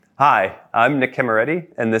Hi, I'm Nick Cameretti,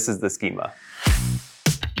 and this is The Schema.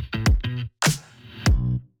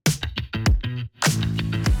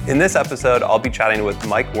 In this episode, I'll be chatting with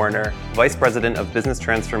Mike Werner, Vice President of Business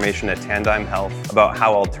Transformation at Tandigm Health, about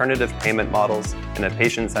how alternative payment models and a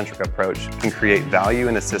patient-centric approach can create value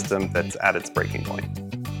in a system that's at its breaking point.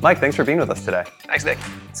 Mike, thanks for being with us today. Thanks, Nick.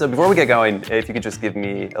 So before we get going, if you could just give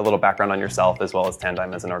me a little background on yourself as well as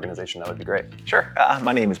Tandigm as an organization, that would be great. Sure.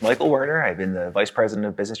 My name is Michael Werner. I've been the Vice President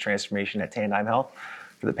of Business Transformation at Tandigm Health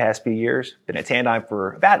for the past few years. Been at Tandigm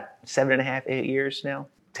for about 7.5, 8 years now.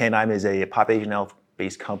 Tandigm is a population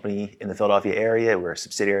health-based company in the Philadelphia area. We're a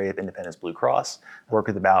subsidiary of Independence Blue Cross. I work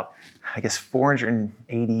with about,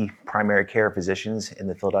 480 primary care physicians in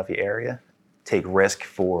the Philadelphia area. Take risk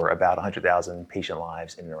for about 100,000 patient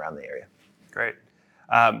lives in and around the area. Great.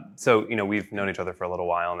 So, we've known each other for a little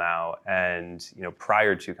while now, and,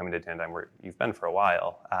 prior to coming to Tandigm, where you've been for a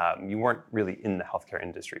while, you weren't really in the healthcare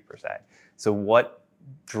industry per se. So what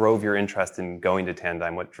drove your interest in going to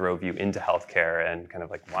Tandigm? What drove you into healthcare, and kind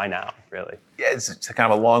of like, why now, really? Yeah, it's a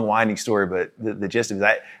kind of a long, winding story, but the gist of it is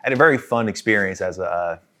I had a very fun experience as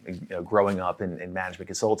growing up in management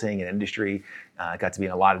consulting and industry. Got to be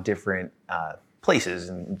in a lot of different places,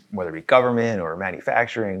 and whether it be government or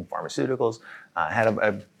manufacturing, pharmaceuticals. Had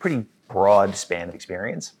a pretty broad span of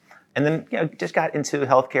experience. And then, just got into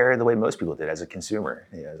healthcare the way most people did as a consumer.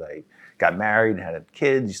 As I got married and had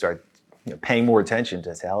kids, you start paying more attention to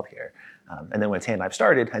healthcare. And then when Tandigm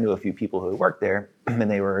started, I knew a few people who had worked there, and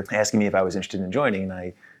they were asking me if I was interested in joining,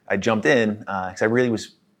 and I jumped in because I really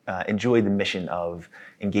enjoyed the mission of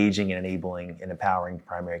engaging and enabling and empowering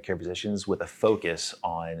primary care physicians with a focus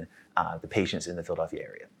on the patients in the Philadelphia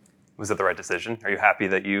area. Was it the right decision? Are you happy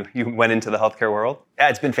that you went into the healthcare world? Yeah,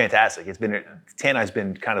 it's been fantastic. Tandigm's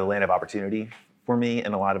been kind of the land of opportunity for me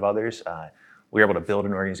and a lot of others. We were able to build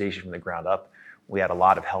an organization from the ground up. We had a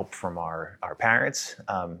lot of help from our parents,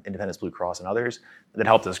 Independence Blue Cross and others, that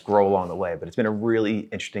helped us grow along the way. But it's been a really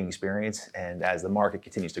interesting experience, and as the market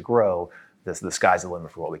continues to grow, the sky's the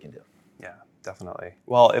limit for what we can do. Yeah, definitely.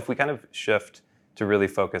 Well, if we kind of shift to really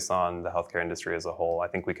focus on the healthcare industry as a whole, I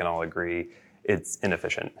think we can all agree it's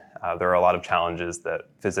inefficient. There are a lot of challenges that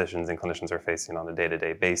physicians and clinicians are facing on a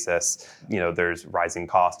day-to-day basis. There's rising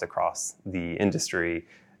cost across the industry.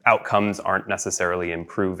 Outcomes aren't necessarily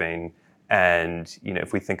improving. And,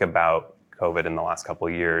 if we think about COVID in the last couple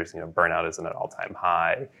of years, burnout is at an all-time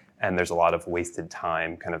high. And there's a lot of wasted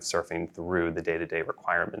time kind of surfing through the day-to-day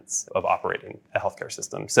requirements of operating a healthcare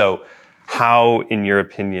system. So how, in your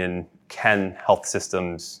opinion, can health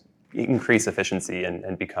systems increase efficiency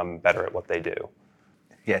and become better at what they do?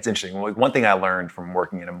 Yeah, it's interesting. One thing I learned from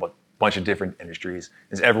working in a bunch of different industries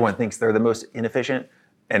is everyone thinks they're the most inefficient,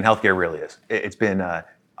 and healthcare really is. It's been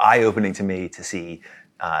eye-opening to me to see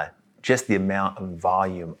just the amount of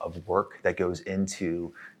volume of work that goes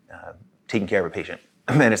into taking care of a patient.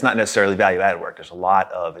 And it's not necessarily value-added work. There's a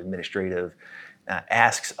lot of administrative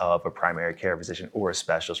asks of a primary care physician or a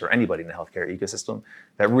specialist or anybody in the healthcare ecosystem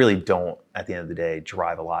that really don't, at the end of the day,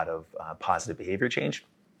 drive a lot of positive behavior change.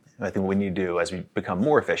 And I think what we need to do as we become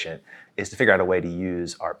more efficient is to figure out a way to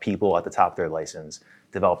use our people at the top of their license,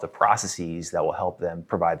 develop the processes that will help them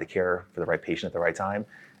provide the care for the right patient at the right time,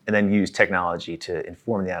 and then use technology to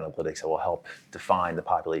inform the analytics that will help define the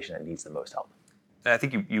population that needs the most help. I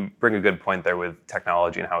think you bring a good point there with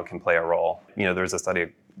technology and how it can play a role. There's a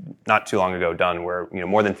study not too long ago done where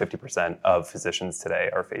more than 50% of physicians today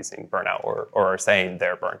are facing burnout or are saying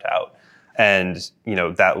they're burnt out. And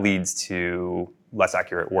that leads to less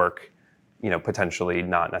accurate work, potentially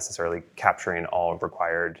not necessarily capturing all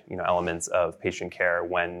required elements of patient care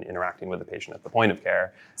when interacting with the patient at the point of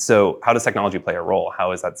care. So how does technology play a role?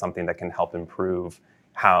 How is that something that can help improve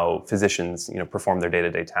how physicians perform their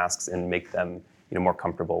day-to-day tasks and make them more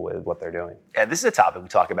comfortable with what they're doing? Yeah, this is a topic we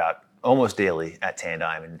talk about almost daily at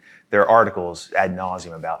Tandigm, and there are articles ad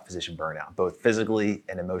nauseum about physician burnout, both physically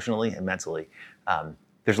and emotionally and mentally.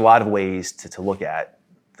 There's a lot of ways to look at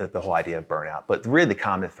the whole idea of burnout, but really the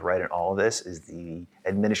common thread in all of this is the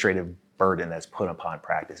administrative burden that's put upon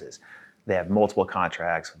practices. They have multiple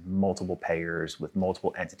contracts, multiple payers with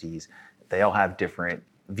multiple entities. They all have different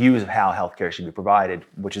views of how healthcare should be provided,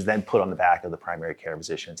 which is then put on the back of the primary care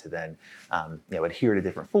physician to then adhere to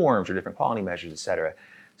different forms or different quality measures, et cetera.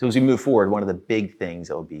 So as we move forward, one of the big things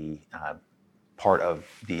that will be part of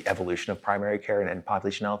the evolution of primary care and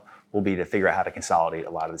population health will be to figure out how to consolidate a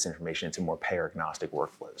lot of this information into more payer-agnostic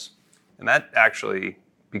workflows. And that actually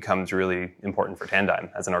becomes really important for Tandigm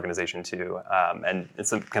as an organization too. And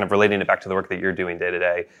it's kind of relating it back to the work that you're doing day to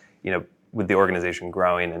day, with the organization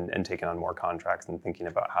growing and taking on more contracts and thinking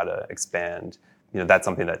about how to expand that's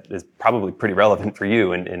something that is probably pretty relevant for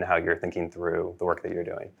you in how you're thinking through the work that you're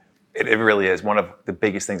doing. It really is. One of the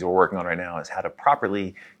biggest things we're working on right now is how to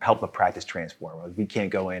properly help a practice transform. We can't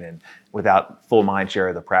go in and, without full mind share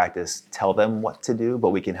of the practice, tell them what to do,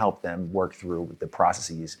 but we can help them work through the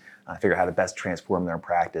processes, figure out how to best transform their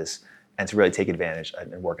practice, and to really take advantage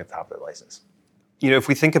and work at the top of their license. If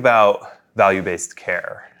we think about value-based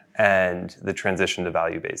care and the transition to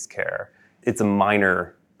value-based care, it's a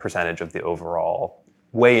minor percentage of the overall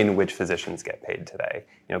way in which physicians get paid today.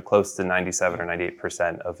 Close to 97 or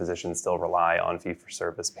 98% of physicians still rely on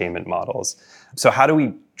fee-for-service payment models. So how do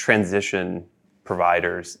we transition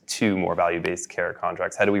providers to more value-based care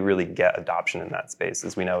contracts? How do we really get adoption in that space?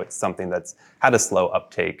 As we know, it's something that's had a slow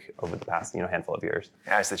uptake over the past handful of years.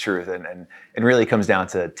 Yeah, that's the truth. And it really comes down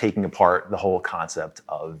to taking apart the whole concept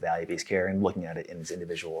of value-based care and looking at it in its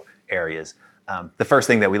individual areas. The first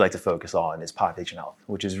thing that we like to focus on is population health,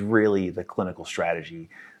 which is really the clinical strategy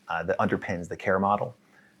that underpins the care model.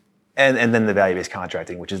 And then the value-based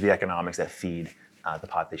contracting, which is the economics that feed the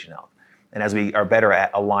population health. And as we are better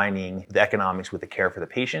at aligning the economics with the care for the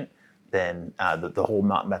patient, then the whole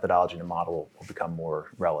methodology and model will become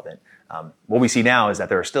more relevant. What we see now is that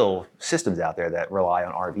there are still systems out there that rely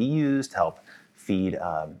on RVUs to help feed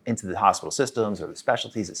into the hospital systems or the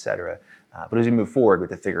specialties, et cetera. But as we move forward, we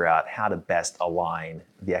have to figure out how to best align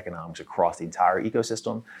the economics across the entire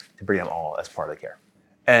ecosystem to bring them all as part of the care.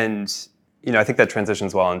 And I think that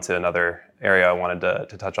transitions well into another area I wanted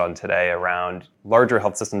to touch on today around larger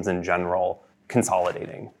health systems in general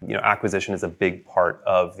consolidating. Acquisition is a big part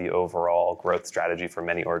of the overall growth strategy for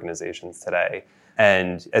many organizations today.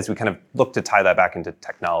 And as we kind of look to tie that back into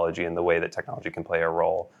technology and the way that technology can play a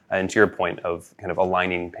role, and to your point of kind of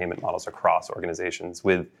aligning payment models across organizations,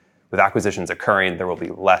 with acquisitions occurring, there will be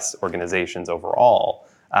less organizations overall.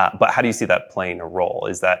 But how do you see that playing a role?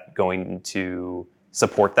 Is that going to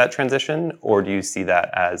support that transition, or do you see that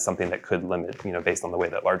as something that could limit, based on the way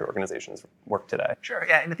that larger organizations work today? Sure,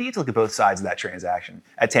 yeah, and I think you have to look at both sides of that transaction.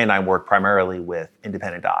 At Tandigm, work primarily with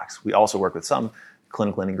independent docs. We also work with some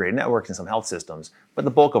clinical integrated networks and some health systems, but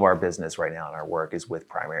the bulk of our business right now in our work is with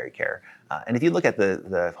primary care. And if you look at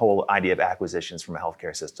the whole idea of acquisitions from a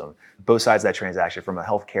healthcare system, both sides of that transaction from a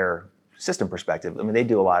healthcare system perspective, they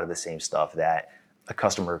do a lot of the same stuff that a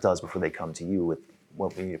customer does before they come to you with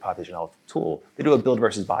what we need a population health tool. They do a build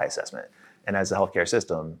versus buy assessment. And as a healthcare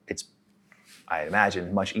system, it's, I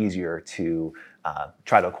imagine, much easier to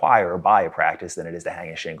try to acquire or buy a practice than it is to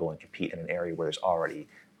hang a shingle and compete in an area where there's already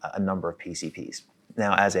a number of PCPs.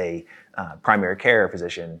 Now, as a primary care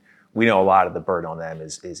physician, we know a lot of the burden on them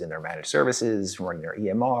is in their managed services, running their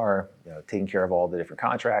EMR, taking care of all the different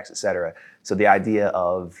contracts, et cetera. So the idea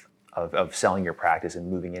of selling your practice and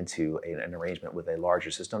moving into an arrangement with a larger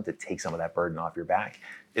system to take some of that burden off your back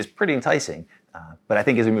is pretty enticing. But I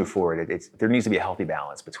think as we move forward, there needs to be a healthy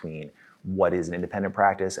balance between what is an independent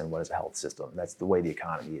practice and what is a health system. That's the way the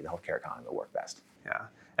healthcare economy will work best. Yeah.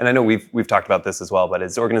 And I know we've talked about this as well, but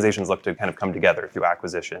as organizations look to kind of come together through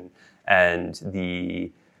acquisition and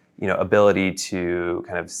the ability to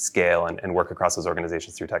kind of scale and work across those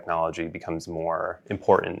organizations through technology becomes more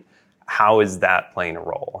important. How is that playing a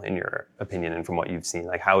role, in your opinion, and from what you've seen?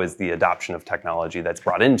 Like, how is the adoption of technology that's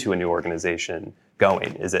brought into a new organization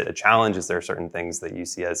going? Is it a challenge? Is there certain things that you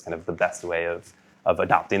see as kind of the best way of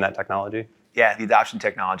adopting that technology? Yeah, the adoption of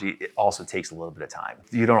technology, it also takes a little bit of time.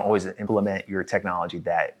 You don't always implement your technology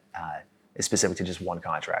that is specific to just one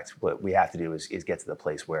contract. What we have to do is get to the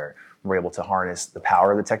place where we're able to harness the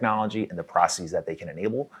power of the technology and the processes that they can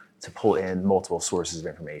enable to pull in multiple sources of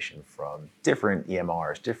information from different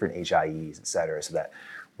EMRs, different HIEs, et cetera, so that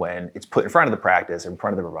when it's put in front of the practice, in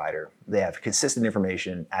front of the provider, they have consistent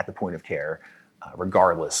information at the point of care,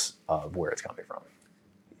 regardless of where it's coming from.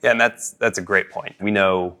 Yeah, and that's a great point. We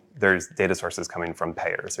know there's data sources coming from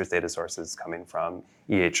payers, there's data sources coming from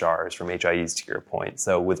EHRs, from HIEs, to your point.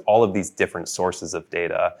 So with all of these different sources of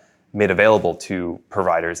data made available to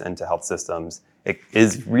providers and to health systems, it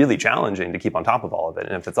is really challenging to keep on top of all of it.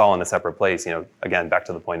 And if it's all in a separate place, again, back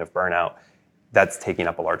to the point of burnout, that's taking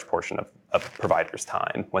up a large portion of providers'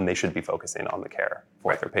 time when they should be focusing on the care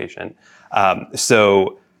for their patient.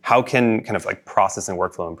 So how can kind of like process and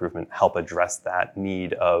workflow improvement help address that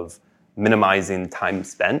need of minimizing time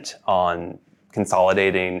spent on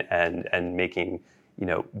consolidating and making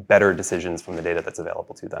better decisions from the data that's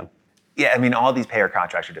available to them? Yeah, all these payer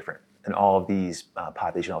contracts are different, and all of these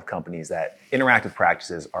population health companies that interact with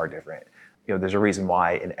practices are different. There's a reason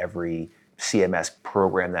why in every CMS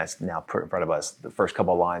program that's now put in front of us, the first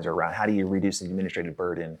couple of lines are around how do you reduce the administrative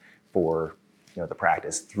burden for the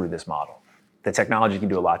practice through this model. The technology can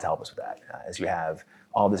do a lot to help us with that. As you have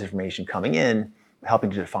all this information coming in, helping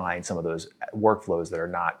to define some of those workflows that are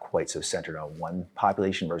not quite so centered on one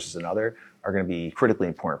population versus another are going to be critically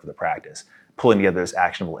important for the practice. Pulling together those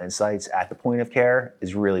actionable insights at the point of care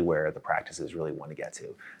is really where the practices really want to get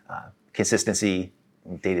to. Consistency,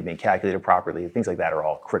 data being calculated properly, things like that are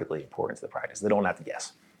all critically important to the practice. They don't have to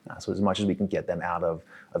guess. So as much as we can get them out of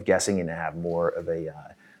guessing and have more of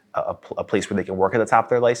a place where they can work at the top of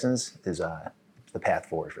their license is the path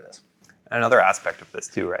forward for this. Another aspect of this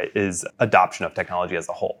too, right, is adoption of technology as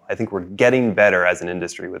a whole. I think we're getting better as an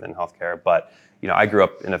industry within healthcare, but I grew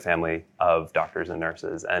up in a family of doctors and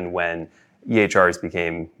nurses, and when EHRs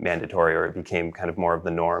became mandatory or it became kind of more of the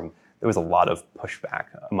norm, there was a lot of pushback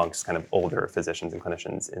amongst kind of older physicians and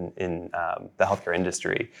clinicians in the healthcare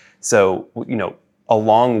industry. So,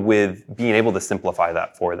 along with being able to simplify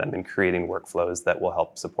that for them and creating workflows that will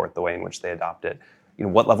help support the way in which they adopt it,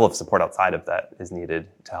 what level of support outside of that is needed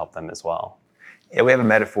to help them as well? Yeah, we have a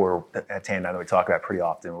metaphor at Tandigm that we talk about pretty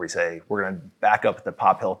often where we say we're going to back up the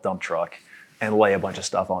Pop Health dump truck and lay a bunch of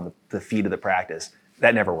stuff on the feet of the practice.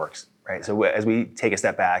 That never works, right? So as we take a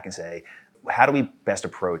step back and say, how do we best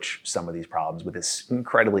approach some of these problems with this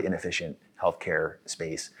incredibly inefficient healthcare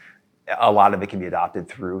space? A lot of it can be adopted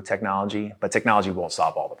through technology, but technology won't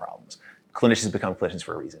solve all the problems. Clinicians become clinicians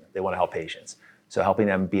for a reason. They want to help patients. So helping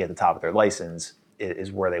them be at the top of their license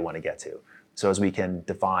is where they want to get to. So as we can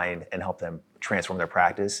define and help them transform their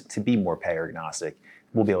practice to be more payer agnostic,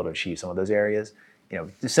 we'll be able to achieve some of those areas.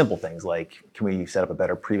 The simple things like, can we set up a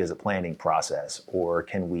better pre-visit planning process, or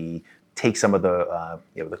can we take some of the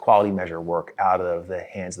quality measure work out of the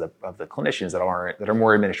hands of the clinicians that are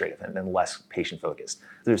more administrative and less patient focused.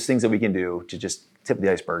 There's things that we can do to just tip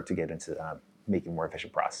the iceberg to get into making more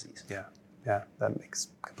efficient processes. Yeah, that makes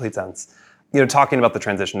complete sense. Talking about the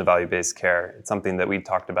transition to value-based care, it's something that we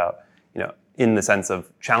talked about, in the sense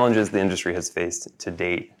of challenges the industry has faced to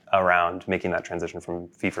date around making that transition from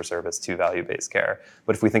fee-for-service to value-based care.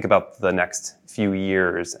 But if we think about the next few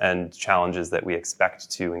years and challenges that we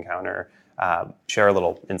expect to encounter, share a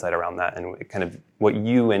little insight around that and kind of what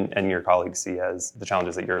you and your colleagues see as the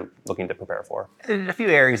challenges that you're looking to prepare for. There's a few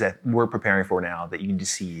areas that we're preparing for now that you can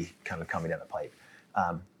just see kind of coming down the pipe.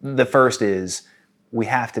 The first is we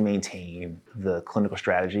have to maintain the clinical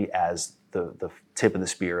strategy as the tip of the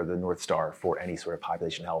spear, the North Star for any sort of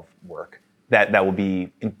population health work. That will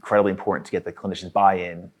be incredibly important to get the clinicians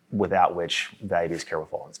buy-in, without which value-based care will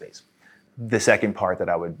fall in space. The second part that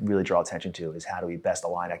I would really draw attention to is how do we best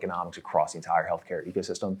align economics across the entire healthcare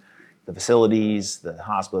ecosystem. The facilities, the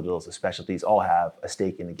hospitals, the specialties all have a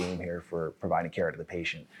stake in the game here for providing care to the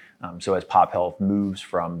patient. So as Pop Health moves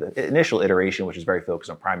from the initial iteration, which is very focused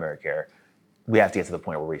on primary care, we have to get to the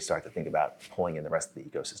point where we start to think about pulling in the rest of the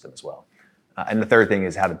ecosystem as well. And the third thing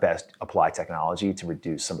is how to best apply technology to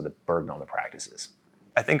reduce some of the burden on the practices.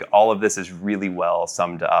 I think all of this is really well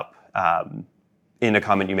summed up in a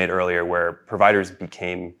comment you made earlier where providers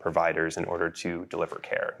became providers in order to deliver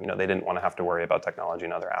care. They didn't want to have to worry about technology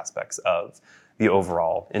and other aspects of the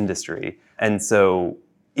overall industry. And so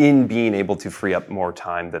in being able to free up more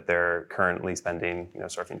time that they're currently spending,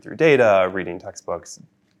 surfing through data, reading textbooks,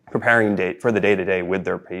 preparing for the day-to-day with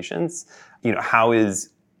their patients, how is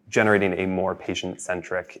generating a more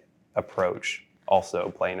patient-centric approach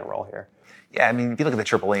also playing a role here? Yeah, if you look at the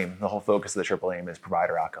triple aim, the whole focus of the triple aim is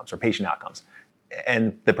provider outcomes or patient outcomes.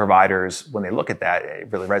 And the providers, when they look at that, it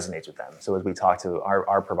really resonates with them. So as we talk to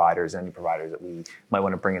our providers and any providers that we might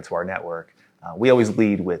want to bring into our network, we always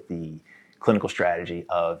lead with the clinical strategy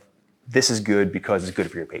of this is good because it's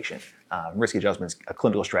good for your patient. Risk adjustment is a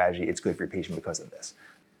clinical strategy. It's good for your patient because of this.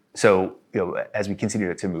 So as we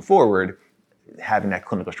continue to move forward, having that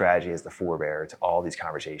clinical strategy as the forebearer to all these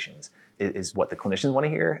conversations is what the clinicians want to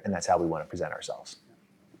hear, and that's how we want to present ourselves.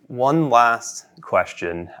 One last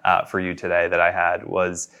question for you today that I had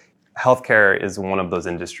was, healthcare is one of those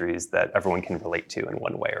industries that everyone can relate to in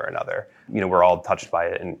one way or another. We're all touched by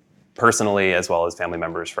it, and personally as well as family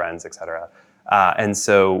members, friends, et cetera. And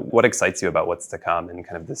so what excites you about what's to come and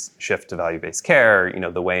kind of this shift to value-based care,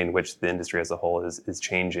 the way in which the industry as a whole is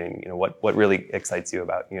changing? What really excites you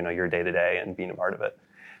about, your day-to-day and being a part of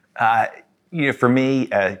it? For me,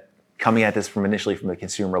 coming at this initially from the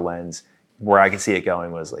consumer lens, where I could see it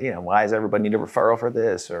going was, why does everybody need a referral for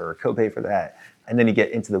this or a copay for that? And then you get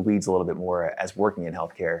into the weeds a little bit more as working in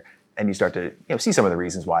healthcare, and you start to see some of the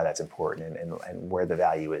reasons why that's important and where the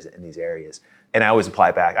value is in these areas. And I always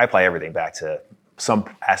apply everything back to some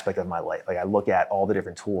aspect of my life. Like I look at all the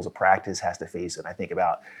different tools a practice has to face, and I think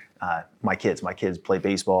about my kids. My kids play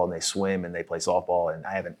baseball and they swim and they play softball, and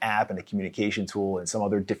I have an app and a communication tool and some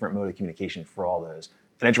other different mode of communication for all those.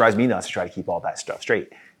 And it drives me nuts to try to keep all that stuff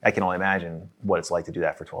straight. I can only imagine what it's like to do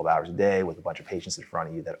that for 12 hours a day with a bunch of patients in front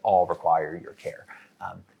of you that all require your care.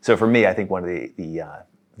 So for me, I think one of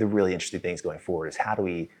the really interesting things going forward is how do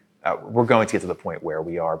we're going to get to the point where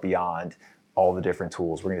we are beyond all the different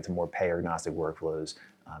tools. We're going to get to more payer-agnostic workflows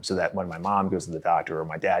so that when my mom goes to the doctor or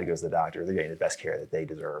my dad goes to the doctor, they're getting the best care that they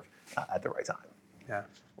deserve at the right time. Yeah.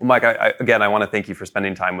 Well, Mike, again, I want to thank you for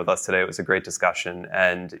spending time with us today. It was a great discussion,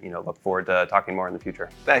 and look forward to talking more in the future.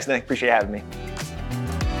 Thanks, Nick. Appreciate having me.